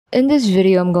In this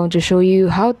video, I'm going to show you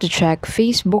how to check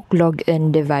Facebook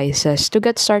login devices. To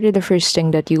get started, the first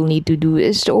thing that you'll need to do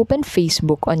is to open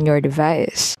Facebook on your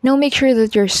device. Now make sure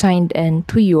that you're signed in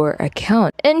to your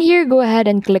account. And here, go ahead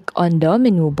and click on the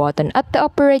menu button at the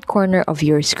upper right corner of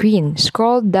your screen.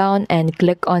 Scroll down and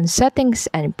click on Settings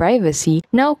and Privacy.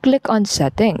 Now click on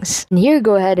Settings. And here,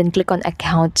 go ahead and click on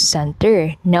Account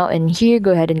Center. Now in here,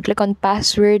 go ahead and click on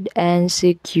Password and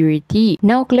Security.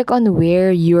 Now click on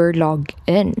where you're logged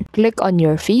in. Click on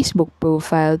your Facebook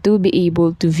profile to be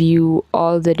able to view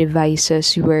all the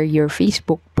devices where your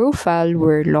Facebook profile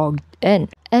were logged in.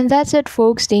 And that's it,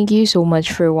 folks. Thank you so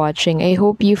much for watching. I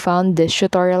hope you found this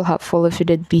tutorial helpful. If you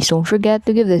did, please don't forget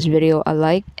to give this video a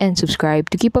like and subscribe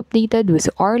to keep updated with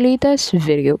our latest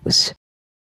videos.